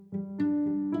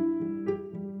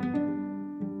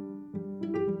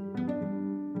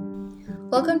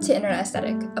Welcome to Internet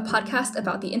Aesthetic, a podcast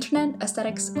about the internet,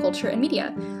 aesthetics, culture, and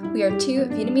media. We are two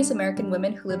Vietnamese American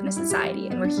women who live in a society,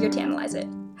 and we're here to analyze it.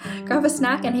 Grab a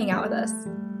snack and hang out with us.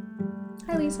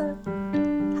 Hi, Lisa.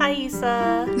 Hi,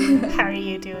 Isa. How are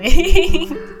you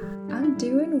doing? I'm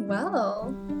doing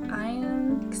well. I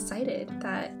am excited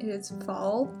that it is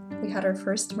fall. We had our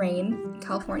first rain in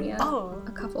California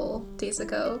a couple days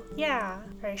ago. Yeah,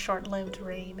 very short-lived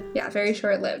rain. Yeah, very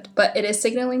short-lived, but it is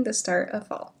signaling the start of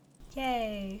fall.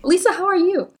 Yay. Lisa, how are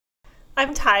you?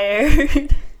 I'm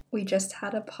tired. We just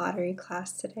had a pottery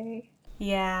class today.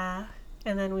 Yeah,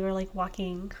 and then we were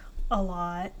walking a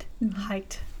lot,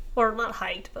 hiked, or not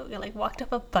hiked, but we walked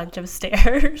up a bunch of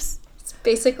stairs. It's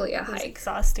basically a It was hike.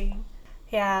 exhausting.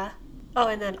 Yeah. Oh,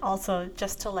 and then also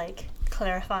just to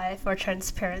clarify for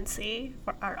transparency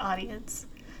for our audience,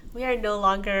 we are no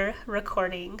longer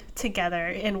recording together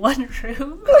in one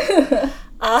room.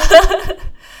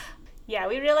 Yeah,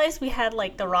 we realized we had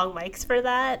the wrong mics for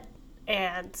that,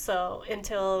 and so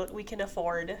until we can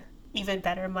afford even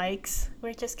better mics,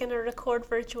 we're just gonna record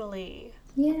virtually.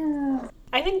 Yeah.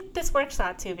 I think this works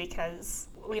out too because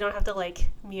we don't have to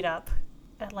meet up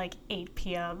at 8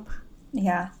 p.m.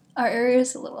 Yeah. Our area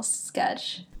is a little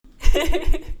sketch.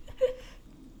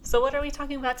 So what are we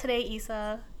talking about today,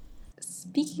 Isa?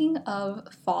 Speaking of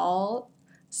fall,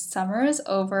 summer is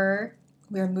over.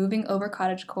 We're moving over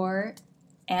cottagecore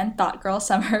and Thought Girl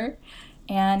summer,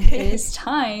 and it is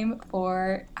time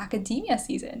for academia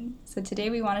season. So today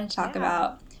we wanted to talk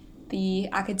about the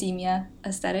academia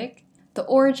aesthetic, the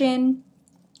origin,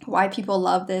 why people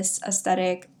love this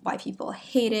aesthetic, why people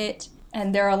hate it,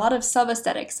 and there are a lot of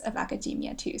sub-aesthetics of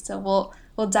academia too. So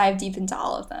we'll dive deep into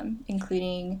all of them,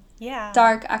 including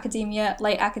dark academia,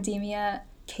 light academia,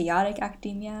 chaotic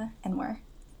academia, and more.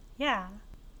 Yeah.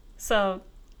 So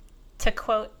to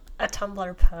quote a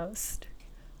Tumblr post,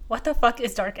 what the fuck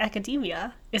is dark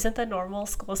academia? Isn't the normal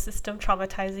school system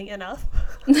traumatizing enough?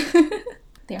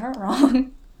 They aren't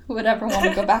wrong. Who would ever want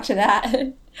to go back to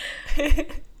that?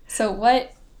 So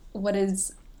what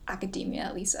is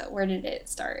academia, Lisa? Where did it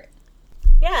start?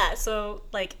 Yeah, so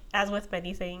as with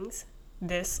many things,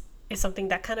 this is something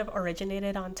that kind of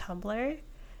originated on Tumblr,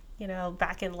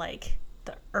 back in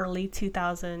the early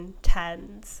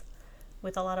 2010s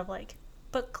with a lot of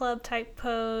book club type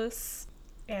posts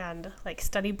and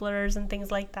study blurs and things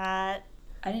like that.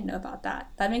 I didn't know about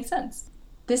that. That makes sense.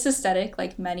 This aesthetic,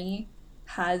 like many,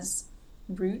 has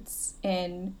roots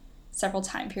in several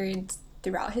time periods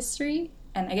throughout history.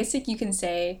 And I guess you can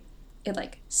say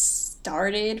it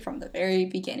started from the very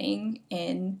beginning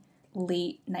in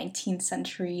late 19th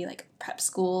century prep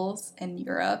schools in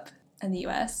Europe and the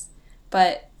US.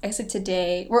 But I guess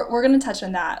today we're going to touch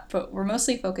on that, but we're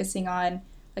mostly focusing on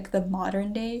the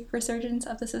modern day resurgence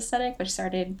of this aesthetic, which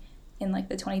started in the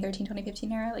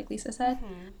 2013-2015 era, like Lisa said.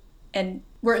 Mm-hmm. And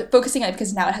we're focusing on it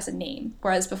because now it has a name,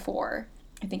 whereas before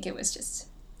I think it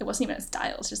wasn't even a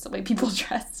style, it's just the way people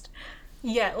dressed.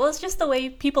 Yeah, well, it's just the way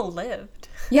people lived.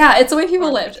 Yeah, it's the way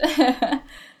people lived.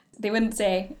 They wouldn't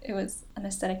say it was an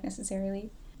aesthetic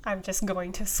necessarily. I'm just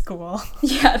going to school.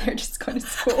 Yeah, they're just going to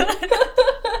school.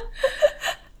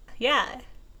 Yeah,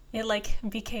 it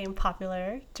became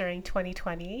popular during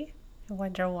 2020. I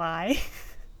wonder why.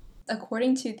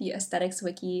 According to the Aesthetics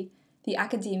Wiki, the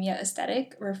academia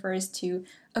aesthetic refers to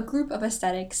a group of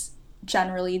aesthetics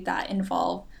generally that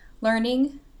involve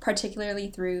learning, particularly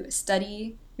through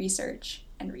study, research,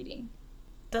 and reading.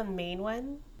 The main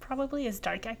one probably is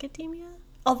dark academia.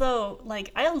 Although,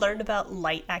 I learned about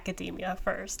light academia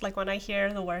first. When I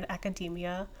hear the word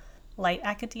academia, light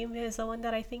academia is the one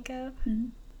that I think of. Mm-hmm.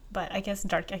 But I guess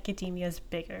dark academia is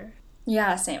bigger.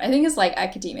 Yeah, same. I think it's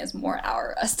academia is more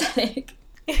our aesthetic.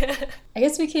 I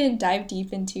guess we can dive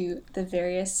deep into the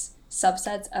various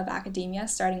subsets of academia,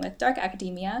 starting with dark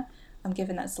academia,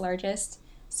 given that's the largest.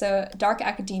 So dark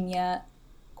academia,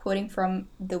 quoting from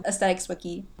the Aesthetics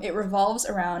Wiki, it revolves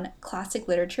around classic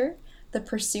literature, the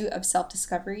pursuit of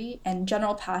self-discovery, and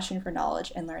general passion for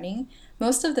knowledge and learning.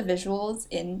 Most of the visuals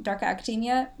in dark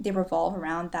academia, they revolve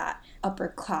around that upper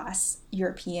class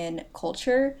European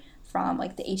culture from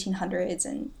the 1800s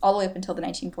and all the way up until the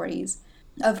 1940s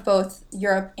of both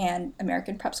Europe and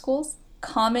American prep schools.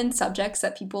 Common subjects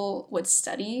that people would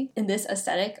study in this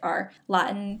aesthetic are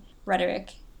Latin,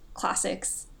 rhetoric,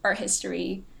 classics, art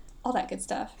history, all that good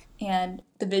stuff. And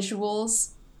the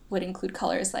visuals would include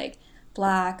colors like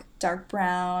black, dark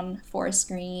brown, forest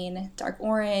green, dark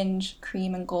orange,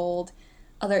 cream and gold.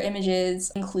 Other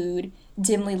images include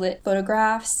dimly lit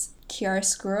photographs,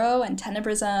 chiaroscuro and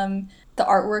tenebrism. The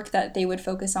artwork that they would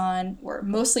focus on were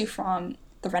mostly from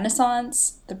the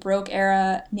Renaissance, the Baroque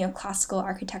era, neoclassical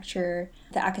architecture,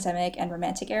 the academic and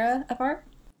romantic era of art.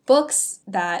 Books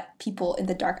that people in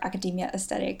the dark academia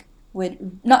aesthetic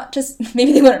would not just,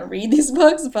 maybe they wouldn't read these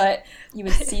books, but you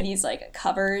would see these like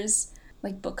covers,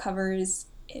 like book covers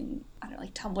in, I don't know,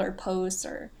 like Tumblr posts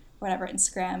or whatever,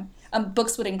 Instagram.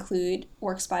 Books would include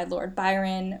works by Lord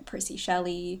Byron, Percy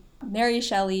Shelley, Mary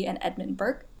Shelley, and Edmund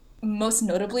Burke. Most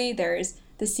notably, there's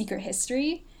The Secret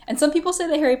History, and some people say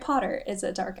that Harry Potter is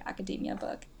a dark academia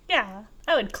book. Yeah,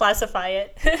 I would classify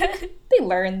it. They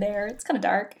learn there. It's kind of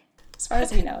dark. As far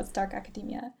as we know, it's dark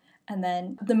academia. And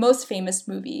then the most famous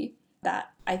movie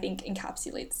that I think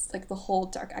encapsulates like the whole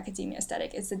dark academia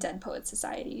aesthetic is the Dead Poets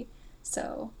Society.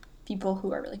 So people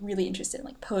who are really interested in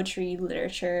like poetry,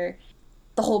 literature,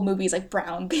 the whole movie is like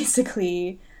brown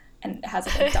basically, and it has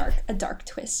like a dark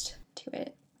twist to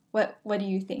it. What do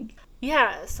you think?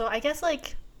 Yeah, so I guess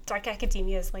like dark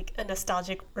academia is like a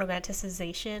nostalgic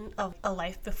romanticization of a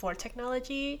life before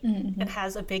technology, and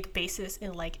has a big basis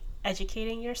in like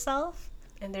educating yourself.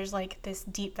 And there's like this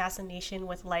deep fascination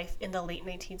with life in the late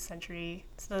 19th century,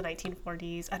 so the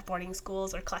 1940s, at boarding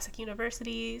schools or classic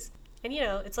universities. And you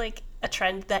know, it's like a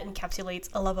trend that encapsulates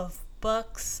a love of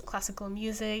books, classical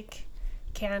music,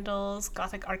 candles,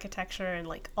 Gothic architecture, and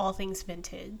like all things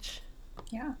vintage.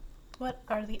 Yeah. What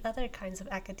are the other kinds of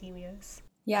academias?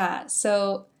 Yeah,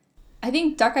 so I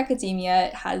think dark academia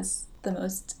has the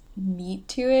most meat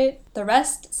to it. The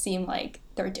rest seem like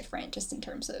they're different just in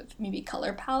terms of maybe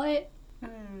color palette.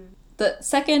 The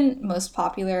second most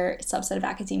popular subset of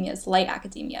academia is light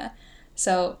academia.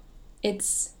 So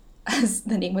it's, as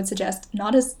the name would suggest,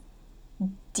 not as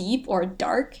deep or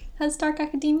dark as dark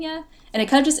academia, and it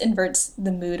kind of just inverts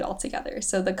the mood altogether.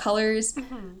 So the colors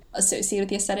associated with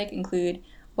the aesthetic include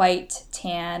white,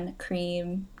 tan,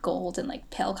 cream, gold, and like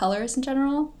pale colors in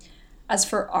general. As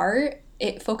for art,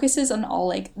 it focuses on all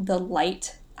like the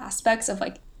light aspects of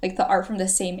like the art from the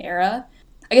same era.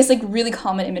 I guess like really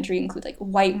common imagery include like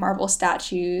white marble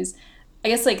statues. I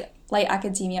guess like light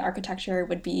academia architecture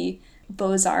would be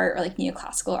Beaux-Arts or like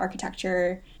neoclassical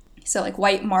architecture. So like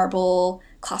white marble,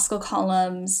 classical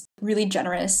columns, really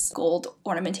generous gold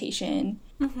ornamentation.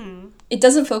 It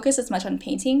doesn't focus as much on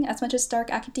painting as much as dark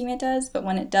academia does, but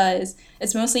when it does,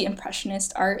 it's mostly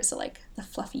impressionist art, so like the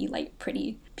fluffy, light,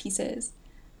 pretty pieces.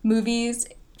 Movies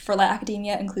for light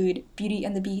academia include Beauty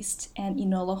and the Beast and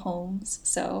Enola Holmes.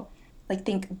 So like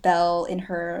think Belle in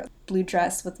her blue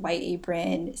dress with white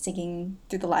apron singing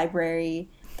through the library,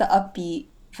 the upbeat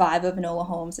vibe of Enola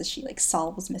Holmes as she like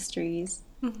solves mysteries.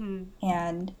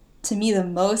 And to me, the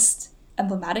most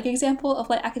emblematic example of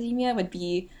light academia would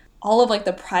be all of like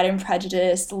the Pride and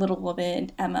Prejudice, Little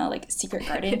Women, Emma, like Secret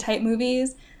Garden type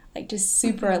movies, like just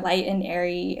super light and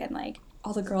airy, and like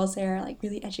all the girls there are like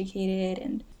really educated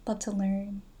and love to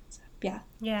learn. So,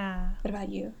 yeah. What about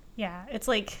you? Yeah, it's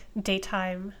like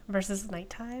daytime versus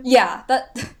nighttime. Yeah,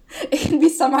 that it can be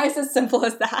summarized as simple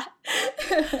as that.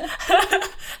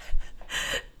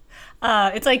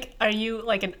 It's like, are you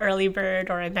like an early bird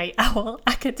or a night owl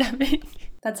academic?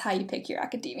 That's how you pick your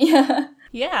academia.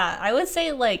 Yeah, I would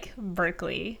say like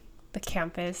Berkeley, the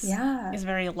campus, is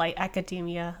very light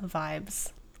academia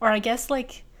vibes. Or I guess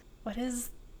like,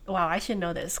 wow, I should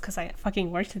know this because I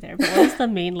fucking worked there, but what is the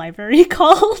main library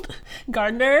called?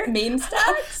 Gardner? Main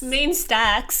Stacks? Main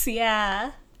Stacks,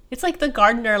 yeah. It's like the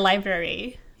Gardner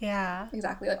Library. Yeah.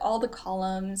 Exactly, like all the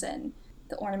columns and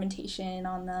the ornamentation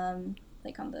on them,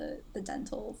 like on the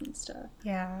dentals and stuff.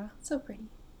 Yeah. So pretty.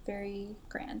 Very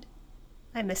grand.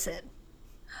 I miss it.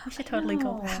 We should totally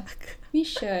go back. We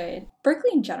should. Berkeley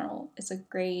in general is a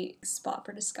great spot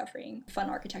for discovering fun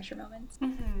architecture moments.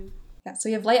 Yeah, so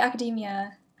we have light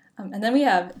academia, and then we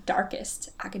have darkest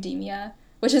academia,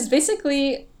 which is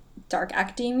basically dark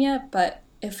academia, but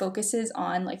it focuses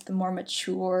on like the more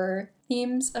mature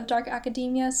themes of dark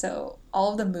academia. So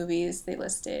all of the movies they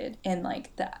listed in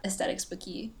like the aesthetics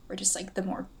wiki were just like the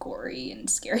more gory and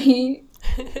scary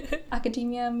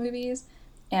academia movies.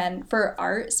 And for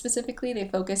art specifically, they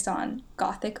focused on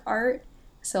Gothic art.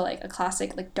 So like a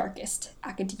classic like darkest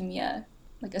academia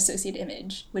like associated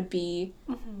image would be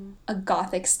a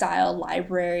Gothic style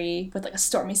library with like a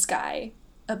stormy sky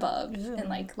above and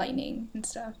like lightning and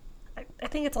stuff. I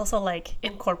think it's also like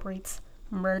incorporates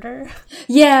murder.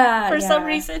 Yeah. For some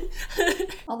reason.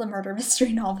 All the murder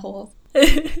mystery novels.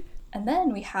 And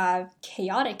then we have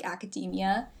chaotic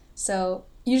academia. So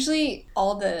usually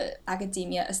all the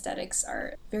academia aesthetics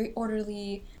are very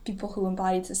orderly, people who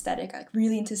embody this aesthetic are like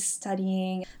really into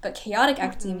studying, but chaotic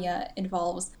academia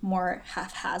involves more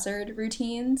haphazard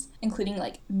routines, including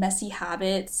like messy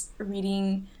habits,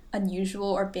 reading unusual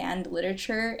or banned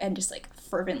literature, and just like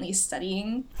fervently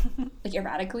studying like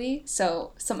erratically.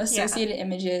 So some associated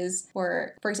images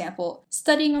were, for example,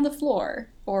 studying on the floor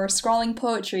or scrawling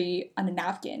poetry on a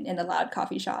napkin in a loud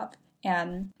coffee shop.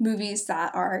 And movies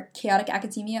that are chaotic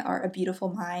academia are A Beautiful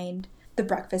Mind, The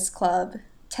Breakfast Club,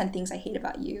 10 Things I Hate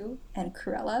About You, and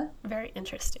Cruella. Very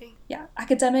interesting. Yeah,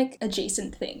 academic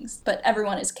adjacent things, but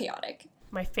everyone is chaotic.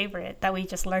 My favorite that we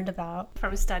just learned about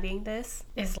from studying this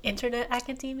is internet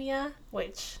academia,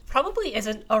 which probably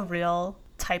isn't a real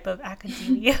type of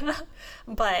academia,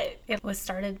 but it was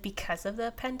started because of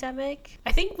the pandemic.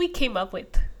 I think we came up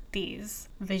with these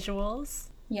visuals.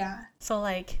 Yeah. So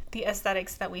like the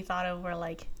aesthetics that we thought of were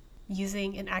like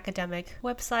using an academic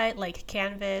website like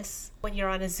Canvas when you're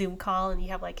on a Zoom call and you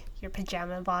have like your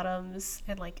pajama bottoms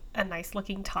and like a nice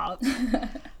looking top.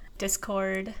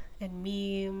 Discord and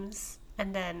memes.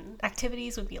 And then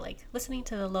activities would be like listening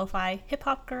to the Lo-Fi Hip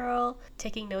Hop Girl,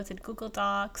 taking notes in Google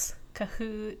Docs,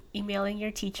 Kahoot, emailing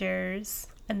your teachers,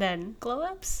 and then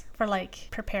glow-ups for like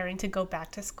preparing to go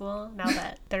back to school now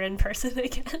that they're in person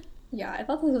again. Yeah, I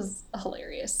thought this was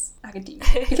hilarious academia.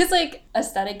 Because like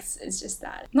aesthetics is just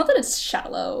that. Not that it's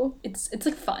shallow. It's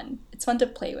like fun. It's fun to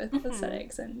play with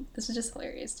aesthetics, and this is just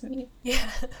hilarious to me. Yeah.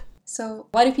 So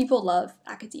why do people love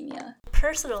academia?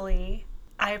 Personally,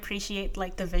 I appreciate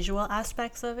like the visual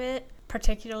aspects of it,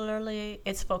 particularly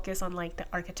its focus on like the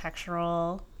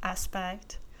architectural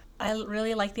aspect. I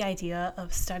really like the idea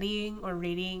of studying or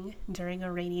reading during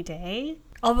a rainy day.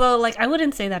 Although like I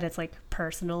wouldn't say that it's like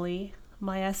personally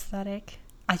my aesthetic.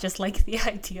 I just like the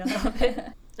idea of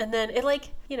it. And then it like,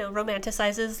 you know,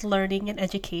 romanticizes learning and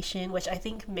education, which I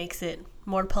think makes it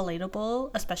more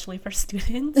palatable, especially for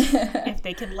students, if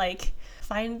they can like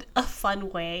find a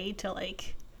fun way to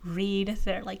like read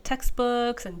their like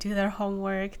textbooks and do their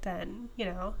homework, then, you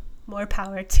know, more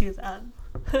power to them.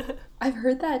 I've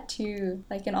heard that too.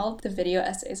 Like in all of the video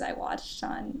essays I watched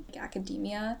on like,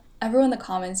 academia, everyone in the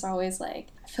comments are always like,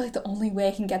 I feel like the only way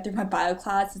I can get through my bio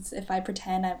class is if I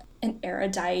pretend I'm an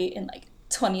erudite in like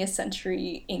 20th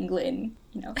century England,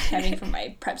 you know, cramming for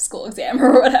my prep school exam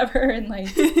or whatever, and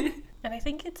like and I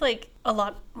think it's like a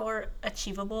lot more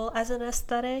achievable as an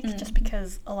aesthetic, just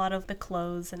because a lot of the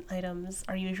clothes and items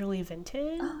are usually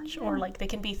vintage or like they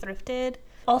can be thrifted.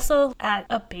 Also, at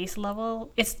a base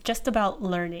level, it's just about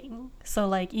learning. So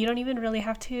like you don't even really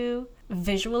have to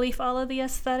visually follow the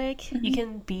aesthetic. You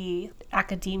can be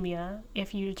academia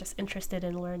if you're just interested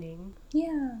in learning.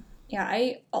 Yeah,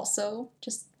 I also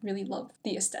just really love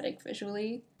the aesthetic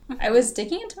visually. I was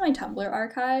digging into my Tumblr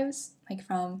archives, like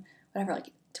from whatever,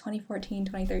 like 2014,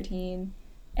 2013,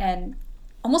 and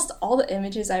almost all the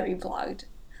images I reblogged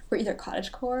were either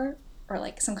cottagecore or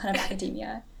like some kind of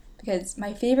academia, because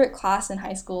my favorite class in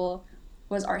high school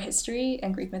was art history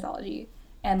and Greek mythology,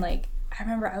 and like I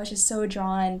remember I was just so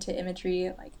drawn to imagery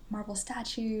like marble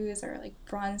statues or like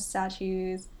bronze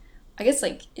statues. I guess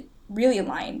like it really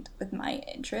aligned with my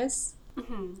interests.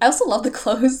 I also love the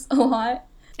clothes a lot.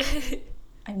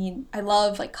 I mean, I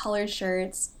love like collared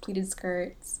shirts, pleated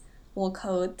skirts, wool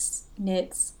coats,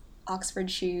 knits,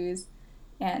 Oxford shoes,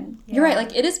 and you're right,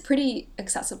 like it is pretty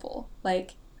accessible.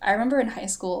 Like I remember in high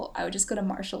school, I would just go to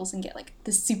Marshall's and get like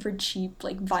the super cheap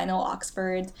like vinyl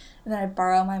Oxfords, and then I'd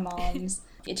borrow my mom's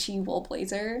itchy wool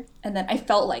blazer, and then I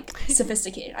felt like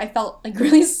sophisticated. I felt like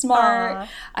really smart.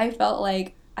 I felt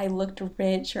like I looked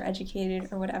rich or educated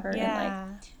or whatever, and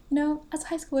like, you know, as a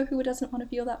high schooler, who doesn't want to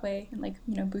feel that way and like,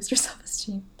 you know, boost your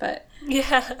self-esteem? But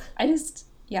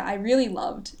I really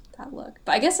loved that look.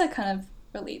 But I guess that kind of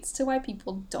relates to why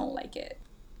people don't like it.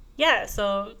 Yeah,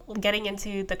 so getting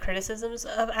into the criticisms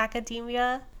of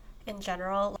academia in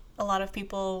general, a lot of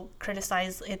people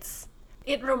criticize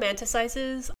it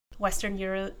romanticizes Western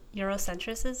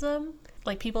Eurocentrism.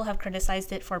 Like people have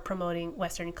criticized it for promoting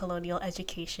Western colonial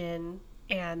education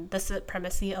and the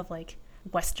supremacy of like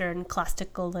Western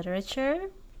classical literature,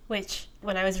 which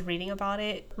when I was reading about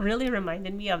it really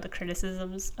reminded me of the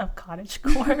criticisms of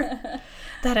cottagecore,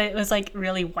 that it was like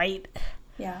really white.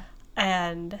 Yeah.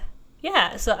 And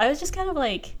yeah, so I was just kind of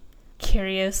like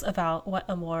curious about what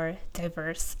a more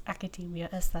diverse academia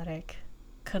aesthetic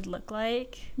could look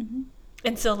like.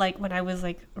 And so like when I was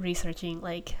like researching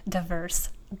like diverse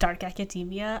dark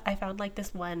academia, I found like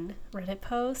this one Reddit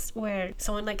post where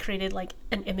someone like created like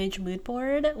an image mood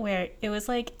board where it was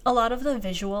like a lot of the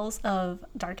visuals of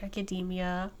dark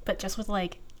academia, but just with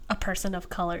like a person of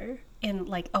color in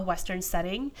like a Western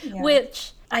setting,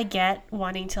 which I get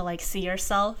wanting to like see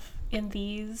yourself in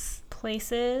these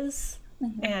places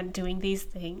and doing these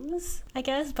things, I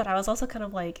guess. But I was also kind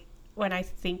of like, when I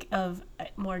think of a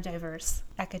more diverse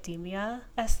academia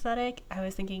aesthetic, I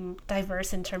was thinking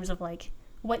diverse in terms of like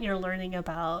what you're learning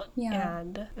about, Yeah.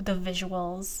 and the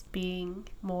visuals being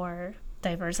more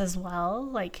diverse as well,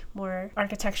 like more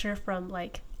architecture from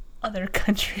like other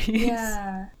countries.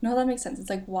 Yeah. No, that makes sense. It's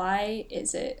like, why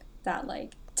is it that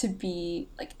like to be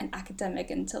like an academic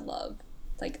and to love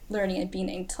like learning and being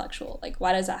intellectual, like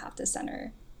why does that have to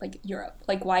center like Europe?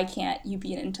 Like why can't you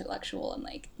be an intellectual and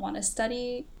like want to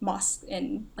study mosque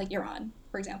in like Iran,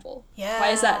 for example? Yeah. Why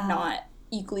is that not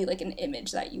equally like an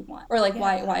image that you want? Or like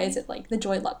Yeah. why is it like the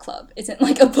Joy Luck Club isn't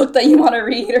like a book that you want to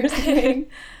read or something?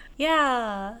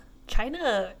 Yeah.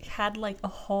 China had like a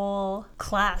whole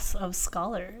class of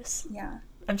scholars. Yeah.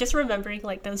 I'm just remembering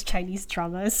like those Chinese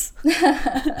dramas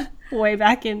way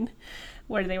back in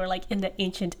where they were like in the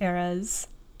ancient eras.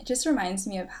 It just reminds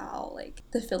me of how like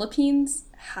the Philippines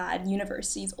had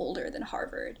universities older than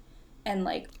Harvard. And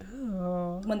like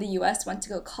Ooh. when the US went to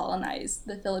go colonize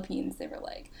the Philippines, they were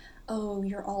like, "Oh,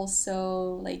 you're all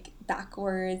so like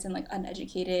backwards and like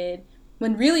uneducated."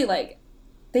 When really like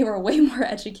they were way more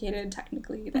educated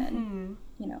technically than,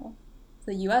 you know,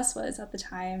 the US was at the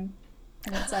time.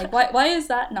 And it's like, why is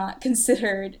that not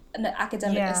considered an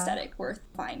academic aesthetic worth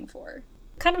vying for?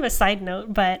 Kind of a side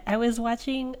note, but I was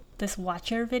watching this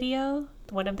Watcher video,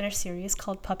 one of their series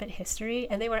called Puppet History,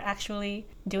 and they were actually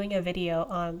doing a video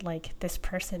on like this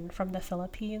person from the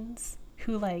Philippines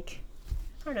who like,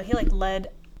 I don't know, he like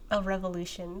led a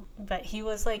revolution, but he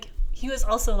was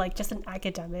also like just an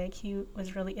academic. He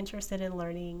was really interested in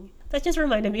learning. That just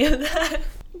reminded me of that.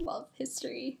 Love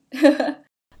history.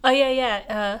 Oh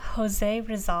yeah. Jose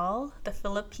Rizal, the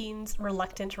Philippines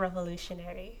reluctant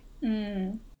revolutionary.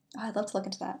 Oh, I'd love to look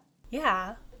into that.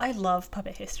 Yeah, I love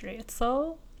puppet history. It's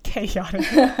so chaotic.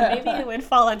 Maybe it would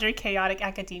fall under chaotic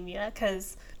academia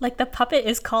because, like, the puppet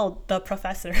is called the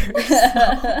professor.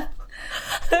 So.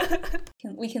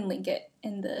 We can link it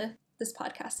in this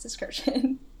podcast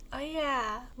description. Oh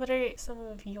yeah. What are some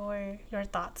of your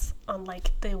thoughts on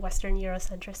like the Western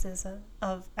Eurocentrism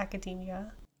of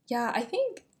academia? Yeah, I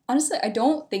think honestly, I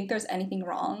don't think there's anything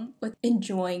wrong with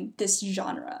enjoying this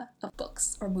genre of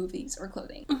books or movies or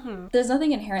clothing. Mm-hmm. There's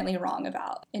nothing inherently wrong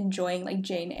about enjoying like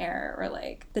Jane Eyre or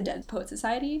like The Dead Poet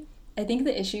Society. I think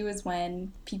the issue is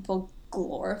when people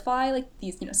glorify like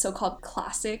these, you know, so-called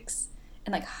classics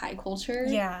and like high culture,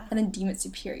 Yeah, and then deem it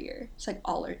superior to like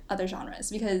all other genres.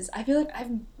 Because I feel like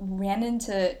I've ran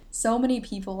into so many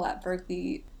people at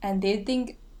Berkeley and they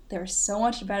think they're so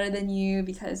much better than you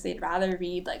because they'd rather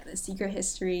read like The Secret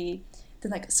History than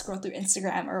like scroll through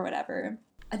Instagram or whatever.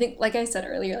 I think, like I said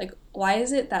earlier, like why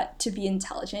is it that to be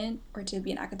intelligent or to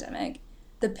be an academic,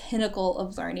 the pinnacle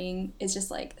of learning is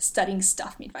just like studying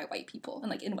stuff made by white people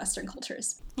and like in Western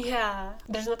cultures? yeah.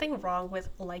 There's nothing wrong with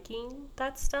liking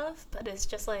that stuff, but it's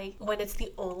just like when it's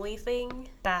the only thing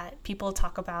that people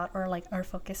talk about or like are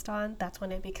focused on, that's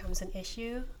when it becomes an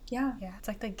issue. Yeah. Yeah, it's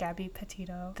like the Gabby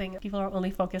Petito thing. People are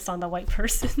only focused on the white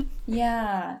person.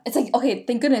 Yeah. It's like, okay,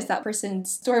 thank goodness that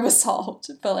person's story was solved,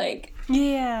 but like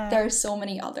Yeah. there are so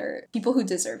many other people who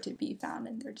deserve to be found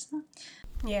and they're just not.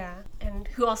 Yeah, and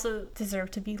who also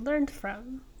deserve to be learned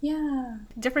from. Yeah.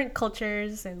 Different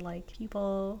cultures and like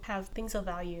people have things of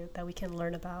value that we can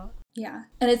learn about. Yeah.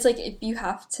 And it's like if you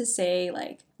have to say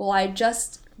like, well, I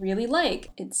just really like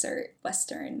insert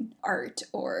Western art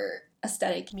or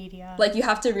aesthetic Media. like you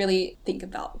have to really think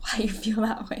about why you feel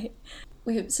that way.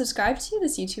 We subscribed to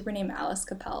this YouTuber named Alice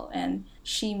Capel, and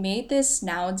she made this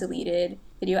now deleted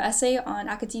video essay on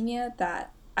academia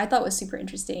that I thought was super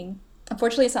interesting.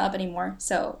 Unfortunately, it's not up anymore,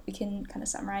 so we can kind of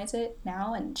summarize it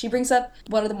now. And she brings up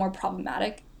what are the more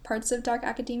problematic parts of dark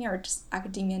academia or just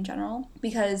academia in general,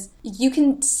 because you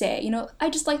can say, you know, I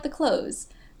just like the clothes,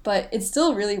 but it's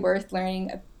still really worth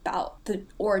learning about the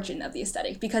origin of the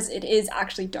aesthetic because it is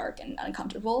actually dark and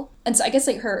uncomfortable. And so I guess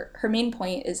like her main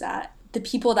point is that the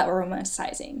people that were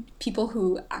romanticizing, people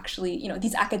who actually, you know,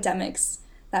 these academics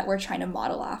that we're trying to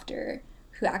model after,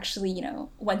 who actually, you know,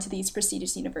 went to these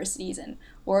prestigious universities and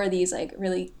wore these like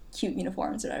really cute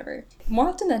uniforms or whatever, more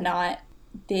often than not,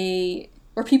 they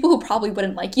were people who probably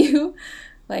wouldn't like you.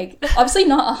 Like, obviously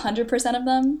not 100% of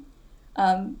them,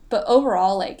 but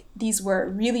overall, like, these were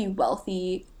really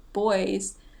wealthy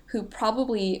boys who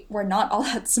probably were not all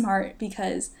that smart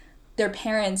because their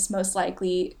parents most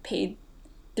likely paid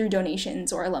through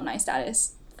donations or alumni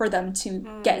status for them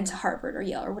to get into Harvard or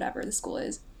Yale or whatever the school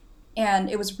is. And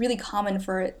it was really common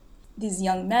for these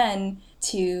young men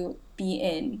to be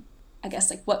in, I guess,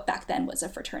 like what back then was a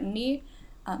fraternity.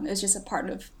 It was just a part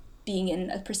of being in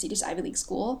a prestigious Ivy League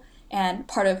school. And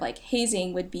part of like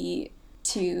hazing would be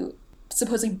to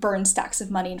supposedly burn stacks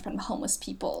of money in front of homeless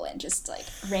people and just like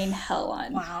rain hell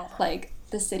on like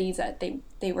the cities that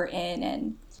they were in.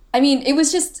 And I mean, it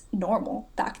was just normal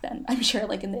back then, I'm sure,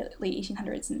 like in the late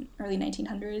 1800s and early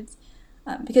 1900s,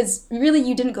 because really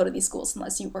you didn't go to these schools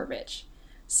unless you were rich.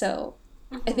 So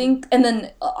I think, and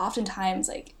then oftentimes,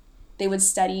 like, they would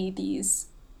study these,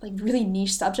 like, really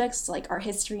niche subjects, like art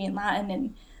history and Latin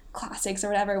and classics or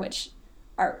whatever, which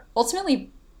are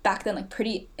ultimately back then, like,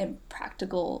 pretty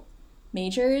impractical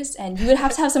majors, and you would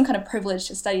have to have some kind of privilege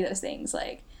to study those things.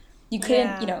 Like, you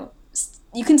couldn't, you know,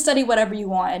 you can study whatever you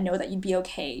want and know that you'd be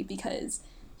okay because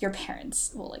your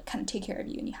parents will, like, kind of take care of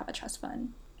you and you have a trust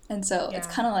fund. And so it's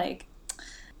kind of like,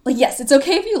 yes, it's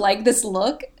okay if you like this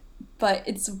look, but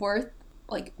it's worth,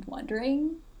 like,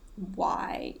 wondering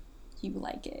why you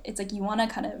like it. It's like you want to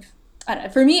kind of, I don't know,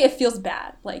 for me it feels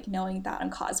bad, like, knowing that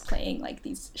I'm cosplaying, like,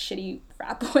 these shitty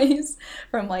frat boys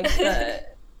from, like, the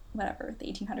whatever, the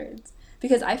 1800s,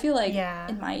 because I feel like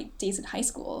in my days in high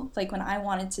school, like, when I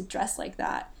wanted to dress like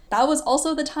that was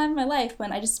also the time in my life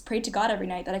when I just prayed to God every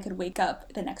night that I could wake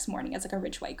up the next morning as, like, a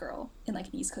rich white girl in, like,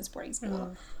 an East Coast boarding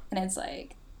school. And it's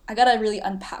like, I gotta really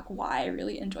unpack why I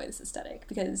really enjoy this aesthetic,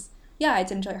 because I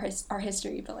did enjoy art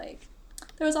history, but, like,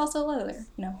 there was also a lot of other,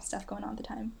 you know, stuff going on at the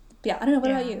time. But yeah, I don't know, what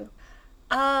about you?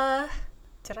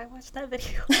 Did I watch that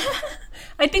video?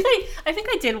 I think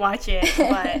I did watch it,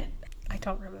 but I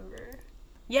don't remember.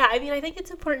 Yeah, I mean, I think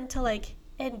it's important to, like,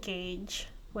 engage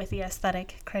with the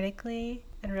aesthetic critically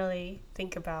and really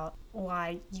think about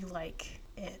why you like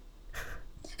it.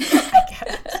 I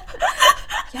guess.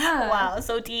 Yeah. Wow,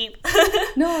 so deep.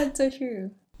 No, it's so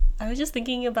true. I was just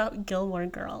thinking about Gilmore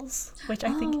Girls, which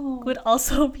I think would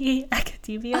also be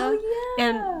academia. Oh,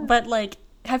 yeah. But, like,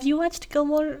 have you watched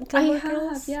Gilmore Girls? I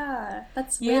have, yeah.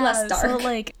 That's way less dark. So,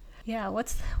 like,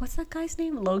 what's that guy's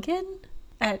name? Logan?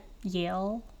 At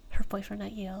Yale? Her boyfriend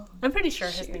at Yale. I'm pretty sure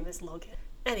his name is Logan.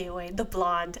 Anyway, the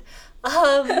blonde.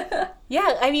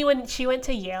 Yeah, I mean, when she went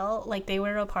to Yale, like, they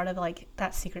were a part of, like,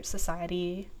 that secret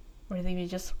society where they would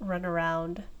just run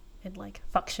around and, like,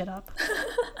 fuck shit up.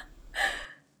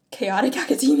 Chaotic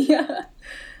academia.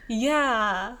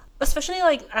 Yeah. Especially,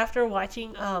 like, after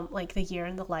watching, like, the year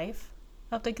in the life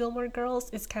of the Gilmore Girls,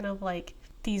 it's kind of like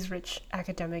these rich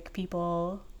academic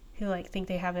people who, like, think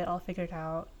they have it all figured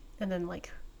out. And then,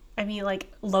 like, I mean,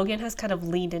 like, Logan has kind of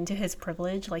leaned into his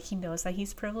privilege. Like, he knows that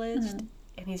he's privileged,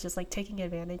 and he's just, like, taking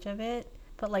advantage of it.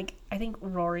 But, like, I think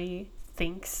Rory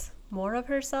thinks more of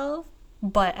herself,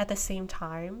 but at the same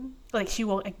time, like, she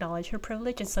won't acknowledge her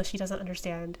privilege, and so she doesn't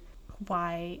understand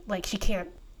why, like, she can't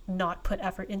not put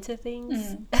effort into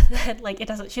things. And then, like,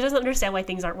 she doesn't understand why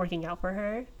things aren't working out for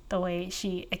her the way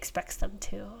she expects them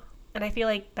to. And I feel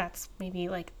like that's maybe,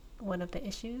 like, one of the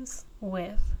issues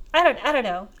with, I don't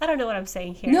know what I'm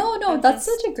saying here. No, that's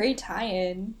such a great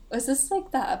tie-in. Was this, like,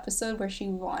 that episode where she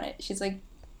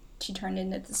turned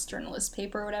in this journalist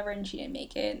paper or whatever, and she didn't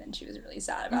make it, and then she was really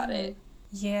sad about it?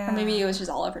 Yeah. Or maybe it was just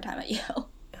all of her time at Yale.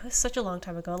 It was such a long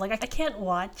time ago. Like, I can't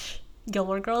watch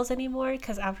Gilmore Girls anymore,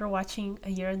 because after watching A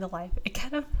Year in the Life, it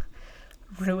kind of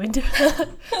ruined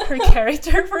her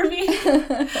character for me.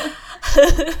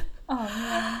 Oh,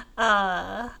 man.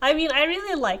 I mean, I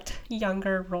really liked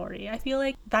younger Rory. I feel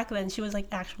like back then she was, like,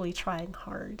 actually trying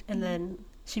hard, and then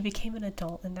she became an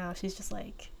adult, and now she's just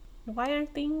like, why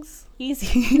aren't things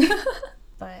easy?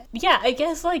 But yeah, I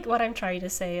guess, like, what I'm trying to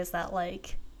say is that,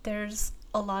 like, there's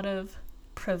a lot of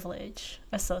privilege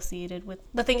associated with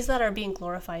the things that are being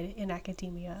glorified in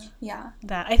academia. Yeah.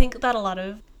 That I think that a lot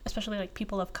of, especially, like,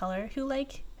 people of color who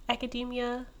like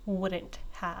academia wouldn't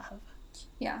have.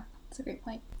 Yeah, that's a great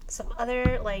point. Some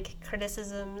other, like,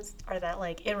 criticisms are that,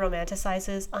 like, it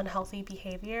romanticizes unhealthy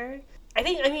behavior. I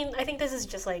think this is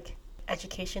just, like,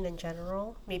 education in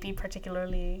general, maybe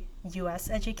particularly US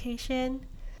education,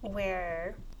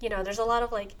 where, you know, there's a lot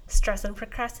of, like, stress and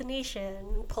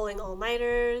procrastination, pulling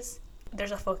all-nighters.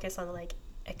 There's a focus on, like,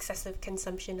 excessive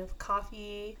consumption of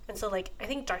coffee. And so, like, I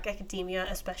think dark academia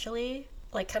especially,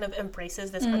 like, kind of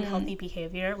embraces this unhealthy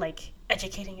behavior, like,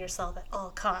 educating yourself at all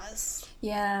costs.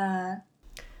 Yeah.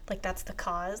 Like, that's the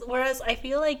cause. Whereas I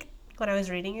feel like when I was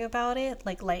reading about it,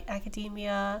 like, light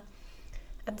academia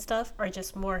and stuff are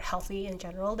just more healthy in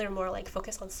general. They're more, like,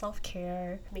 focused on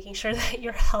self-care, making sure that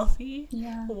you're healthy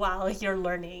while you're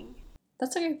learning.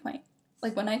 That's a great point.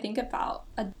 Like, when I think about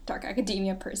a dark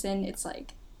academia person, it's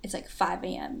like 5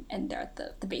 a.m. and they're at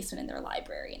the basement in their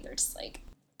library, and they're just, like,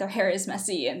 their hair is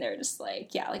messy, and they're just,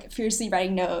 like, like, fiercely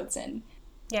writing notes. And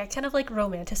yeah, it kind of, like,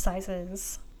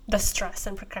 romanticizes the stress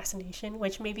and procrastination,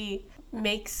 which maybe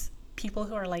makes people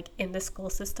who are, like, in the school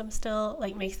system still,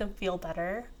 like, makes them feel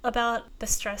better about the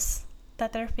stress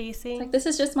that they're facing. It's like, this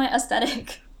is just my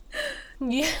aesthetic.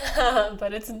 Yeah,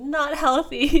 but it's not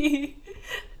healthy.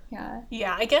 Yeah.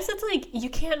 Yeah, I guess it's like you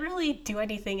can't really do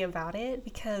anything about it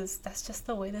because that's just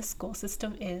the way the school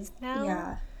system is now.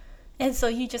 Yeah. And so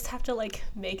you just have to like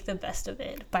make the best of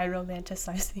it by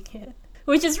romanticizing it,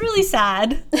 which is really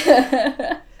sad.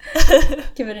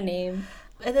 Give it a name.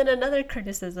 And then another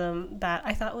criticism that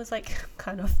I thought was like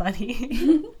kind of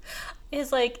funny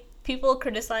is like people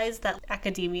criticize that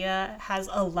academia has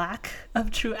a lack of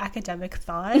true academic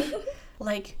thought.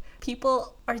 Like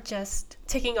people are just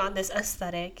taking on this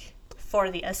aesthetic for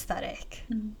the aesthetic.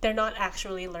 They're not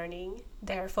actually learning.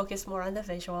 They're focused more on the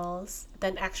visuals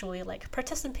than actually like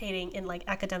participating in like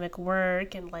academic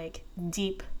work and like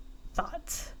deep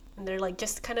thought. And they're like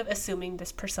just kind of assuming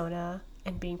this persona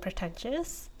and being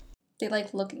pretentious. They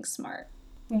like looking smart.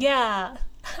 Yeah.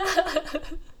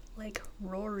 Like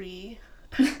Rory.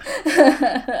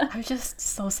 I'm just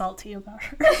so salty about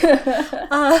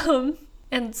her.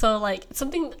 And so like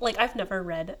something like I've never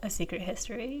read A Secret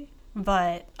History,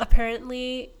 but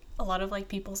apparently a lot of like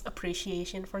people's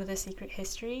appreciation for The Secret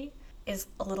History is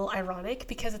a little ironic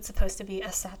because it's supposed to be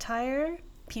a satire.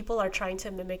 People are trying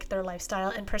to mimic their lifestyle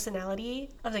and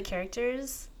personality of the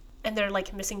characters, and they're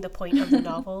like missing the point of the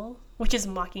novel, which is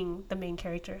mocking the main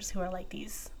characters who are like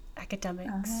these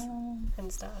academics and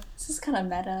stuff. This is kind of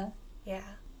meta. Yeah.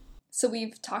 So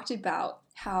we've talked about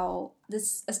how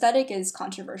this aesthetic is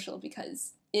controversial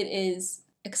because it is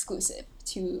exclusive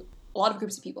to a lot of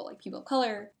groups of people, like people of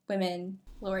color, women,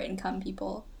 lower income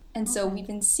people. And so we've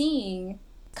been seeing,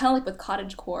 kind of like with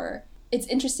cottagecore, it's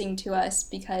interesting to us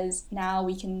because now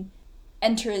we can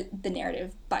enter the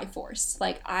narrative by force.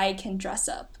 Like, I can dress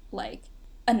up like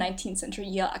a 19th century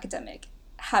Yale academic,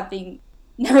 having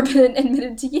never been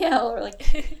admitted to Yale, or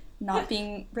like not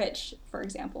being rich, for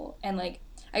example. And like,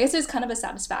 I guess there's kind of a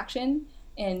satisfaction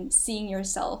in seeing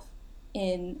yourself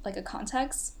in like a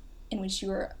context in which you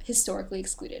were historically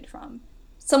excluded from.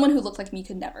 Someone who looked like me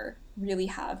could never really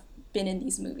have been in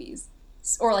these movies,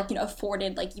 or like, you know,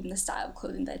 afforded like even the style of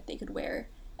clothing that they could wear.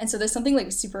 And so there's something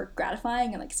like super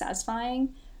gratifying and like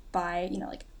satisfying by, you know,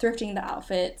 like thrifting the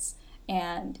outfits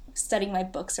and studying my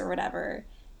books or whatever,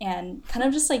 and kind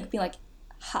of just like being like,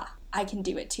 ha, I can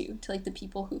do it too, to like the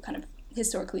people who kind of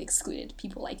historically excluded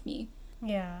people like me.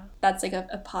 Yeah. That's like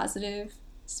a positive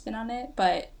spin on it.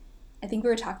 But I think we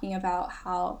were talking about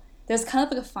how there's kind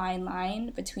of like a fine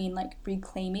line between like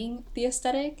reclaiming the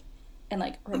aesthetic and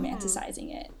like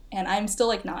romanticizing it. And I'm still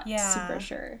like not super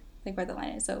sure like where the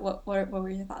line is. So what were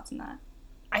your thoughts on that?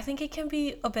 I think it can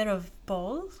be a bit of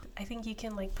both. I think you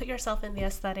can like put yourself in the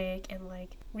aesthetic and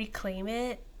like reclaim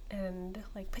it and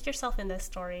like put yourself in this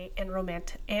story and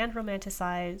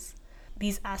romanticize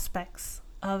these aspects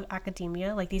of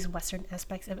academia, like these Western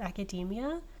aspects of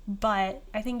academia. But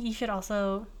I think you should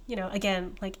also, you know,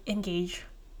 again, like engage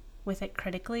with it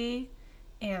critically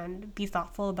and be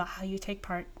thoughtful about how you take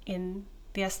part in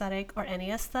the aesthetic or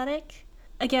any aesthetic.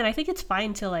 Again, I think it's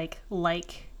fine to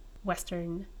like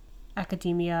Western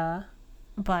academia,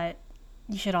 but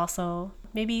you should also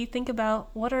maybe think about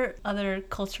what are other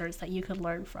cultures that you could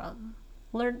learn from.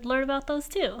 Learn about those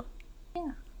too.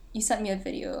 Yeah. You sent me a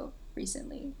video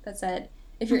recently that said,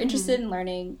 if you're interested in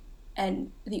learning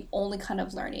and the only kind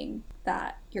of learning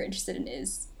that you're interested in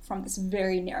is from this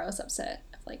very narrow subset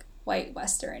of like white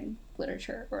Western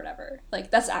literature or whatever,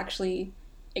 like that's actually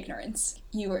ignorance.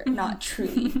 You are not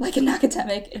truly like an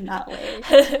academic in that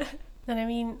way. And I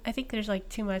mean, I think there's like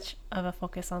too much of a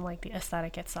focus on like the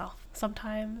aesthetic itself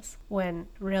sometimes, when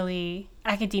really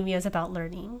academia is about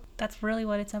learning. That's really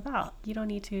what it's about. You don't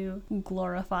need to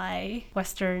glorify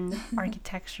Western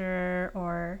architecture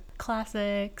or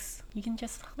classics. You can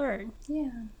just learn.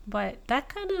 Yeah. But that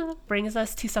kind of brings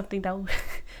us to something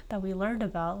that we learned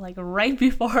about like right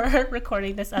before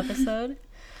recording this episode,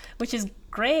 which is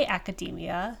gray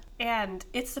academia. And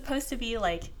it's supposed to be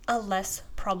like a less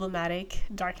problematic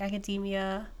dark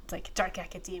academia. It's like dark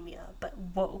academia, but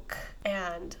woke.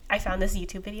 And I found this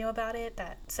YouTube video about it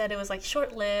that said it was like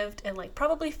short-lived and like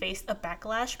probably faced a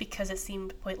backlash because it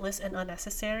seemed pointless and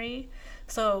unnecessary.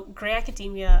 So gray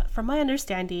academia, from my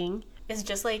understanding, is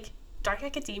just like dark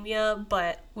academia,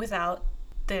 but without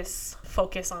this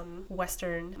focus on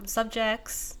Western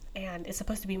subjects. And it's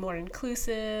supposed to be more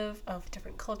inclusive of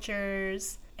different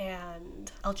cultures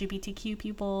and LGBTQ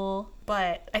people.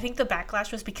 But I think the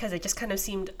backlash was because it just kind of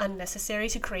seemed unnecessary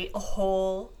to create a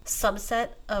whole subset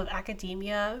of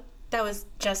academia that was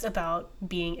just about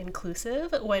being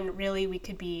inclusive, when really we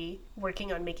could be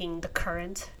working on making the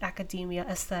current academia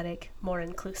aesthetic more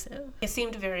inclusive. It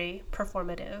seemed very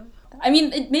performative. I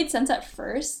mean, it made sense at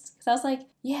first, because I was like,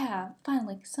 yeah, fine,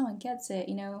 like, someone gets it,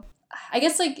 you know? I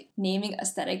guess like naming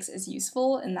aesthetics is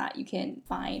useful in that you can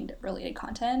find related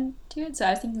content to it. So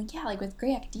I was thinking like, yeah, like with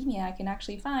Grey Academia, I can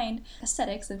actually find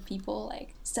aesthetics of people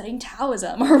like studying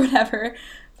Taoism or whatever.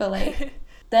 But like,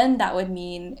 then that would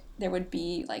mean there would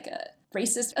be like a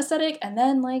racist aesthetic and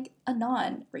then like a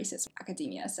non-racist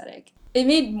academia aesthetic. It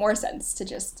made more sense to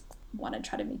just want to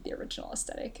try to make the original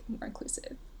aesthetic more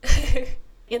inclusive.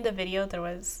 In the video, there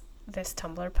was this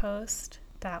Tumblr post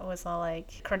that was all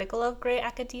like critical of Grey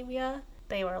Academia.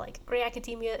 They were like, Grey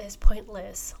Academia is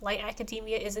pointless. Light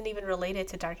Academia isn't even related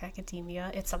to Dark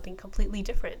Academia. It's something completely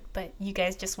different. But you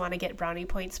guys just want to get brownie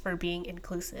points for being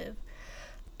inclusive.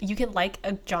 You can like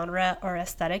a genre or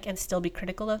aesthetic and still be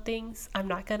critical of things. I'm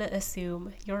not going to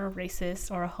assume you're a racist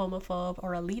or a homophobe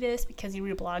or elitist because you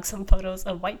reblog some photos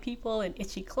of white people in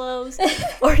itchy clothes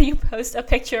or you post a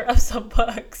picture of some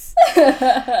books.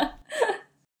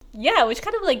 Yeah, which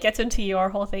kind of like gets into your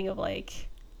whole thing of like,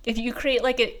 if you create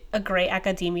like a Grey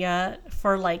Academia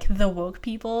for like the woke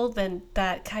people, then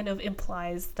that kind of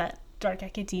implies that Dark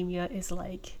Academia is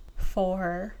like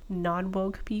for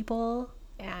non-woke people.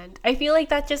 And I feel like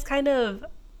that just kind of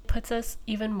puts us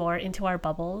even more into our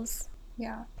bubbles.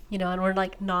 Yeah. You know, and we're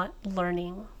like not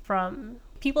learning from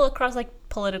people across like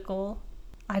political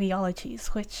ideologies,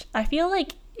 which I feel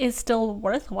like is still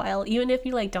worthwhile, even if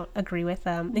you like don't agree with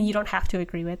them, and you don't have to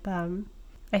agree with them.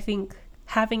 I think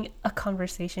having a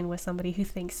conversation with somebody who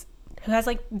has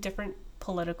like different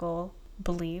political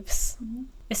beliefs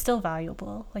is still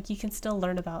valuable. Like you can still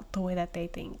learn about the way that they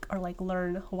think or like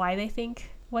learn why they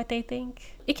think what they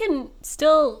think. It can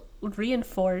still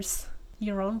reinforce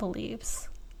your own beliefs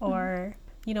or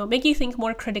you know, make you think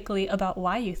more critically about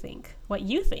why you think what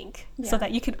you think, so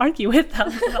that you can argue with them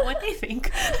about what they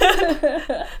think.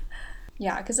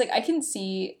 Yeah, because like I can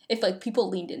see if like people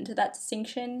leaned into that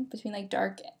distinction between like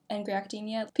Dark and Grey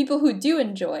Academia, people who do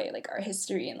enjoy like art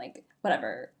history and like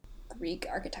whatever Greek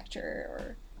architecture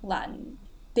or Latin,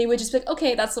 they would just be like,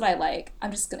 okay, that's what I like. I'm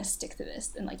just gonna stick to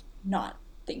this and like not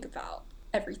think about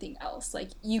everything else. Like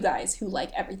you guys who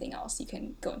like everything else, you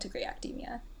can go into Grey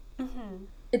Academia.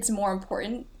 It's more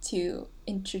important to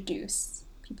introduce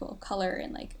people of color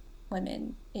and like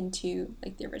women into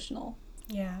like the original.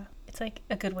 Yeah, it's like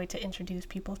a good way to introduce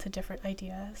people to different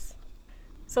ideas.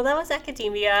 So that was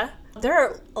academia. There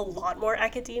are a lot more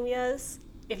academias.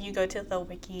 If you go to the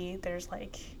wiki, there's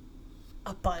like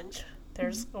a bunch.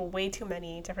 There's way too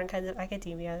many different kinds of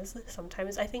academias.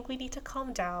 Sometimes I think we need to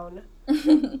calm down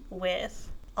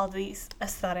with all these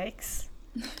aesthetics.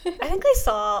 I think I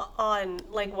saw on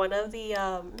like one of the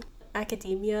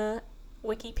academia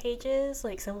wiki pages,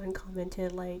 like someone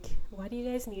commented like, why do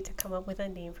you guys need to come up with a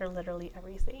name for literally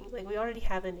everything? Like we already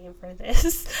have a name for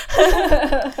this.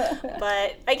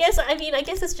 But I guess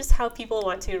it's just how people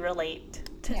want to relate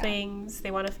to things.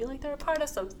 They want to feel like they're a part of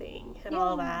something and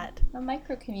all that. A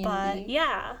micro community. But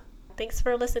yeah, thanks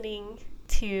for listening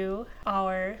to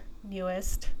our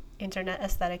newest internet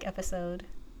aesthetic episode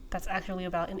that's actually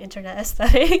about an internet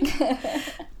aesthetic.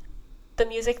 The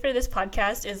music for this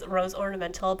podcast is Rose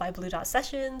Ornamental by Blue Dot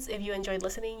Sessions. If you enjoyed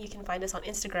listening, you can find us on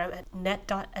Instagram at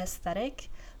net.aesthetic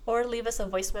or leave us a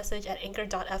voice message at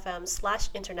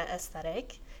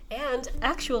anchor.fm/internetaesthetic. And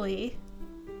actually,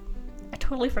 I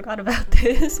totally forgot about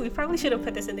this. We probably should have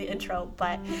put this in the intro,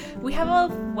 but we have a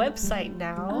website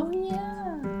now. Oh,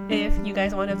 yeah. If you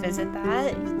guys want to visit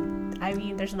that, I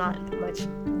mean, there's not much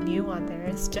new on there.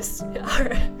 It's just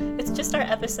our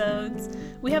episodes.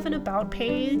 We have an about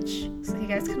page, so you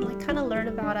guys can like kind of learn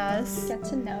about us. Get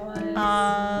to know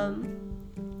us.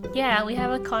 Yeah, we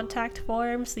have a contact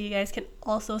form, so you guys can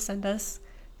also send us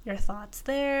your thoughts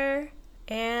there.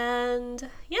 And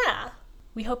yeah,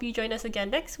 we hope you join us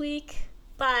again next week.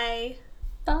 Bye.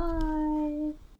 Bye.